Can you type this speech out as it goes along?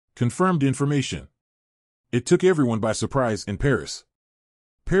Confirmed information. It took everyone by surprise in Paris.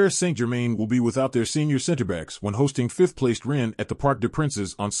 Paris Saint-Germain will be without their senior centre-backs when hosting 5th-placed Rennes at the Parc des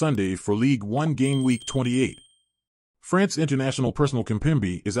Princes on Sunday for Ligue 1 Game Week 28. France international Presnel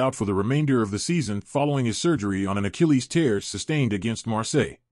Kimpembe is out for the remainder of the season following his surgery on an Achilles tear sustained against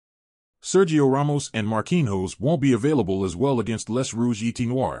Marseille. Sergio Ramos and Marquinhos won't be available as well against Les Rouge et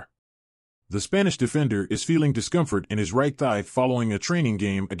Noir. The Spanish defender is feeling discomfort in his right thigh following a training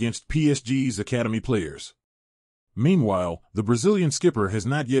game against PSG's academy players. Meanwhile, the Brazilian skipper has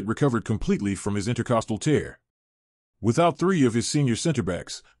not yet recovered completely from his intercostal tear. Without 3 of his senior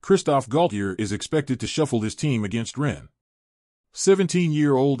centre-backs, Christophe Galtier is expected to shuffle his team against Rennes.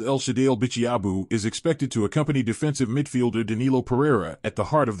 17-year-old Chadaille Bitshiabu is expected to accompany defensive midfielder Danilo Pereira at the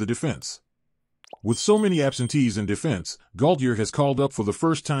heart of the defense. With so many absentees in defense, Galtier has called up for the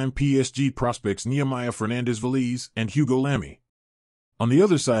first time PSG prospects Nehemiah Fernandez-Veliz and Hugo Lamy. On the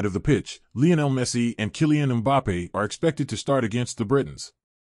other side of the pitch, Lionel Messi and Kylian Mbappé are expected to start against the Bretons.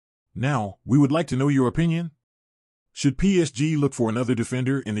 Now, we would like to know your opinion. Should PSG look for another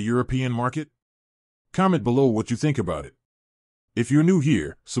defender in the European market? Comment below what you think about it. If you're new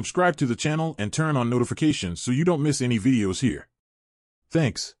here, subscribe to the channel and turn on notifications so you don't miss any videos here.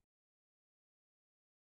 Thanks.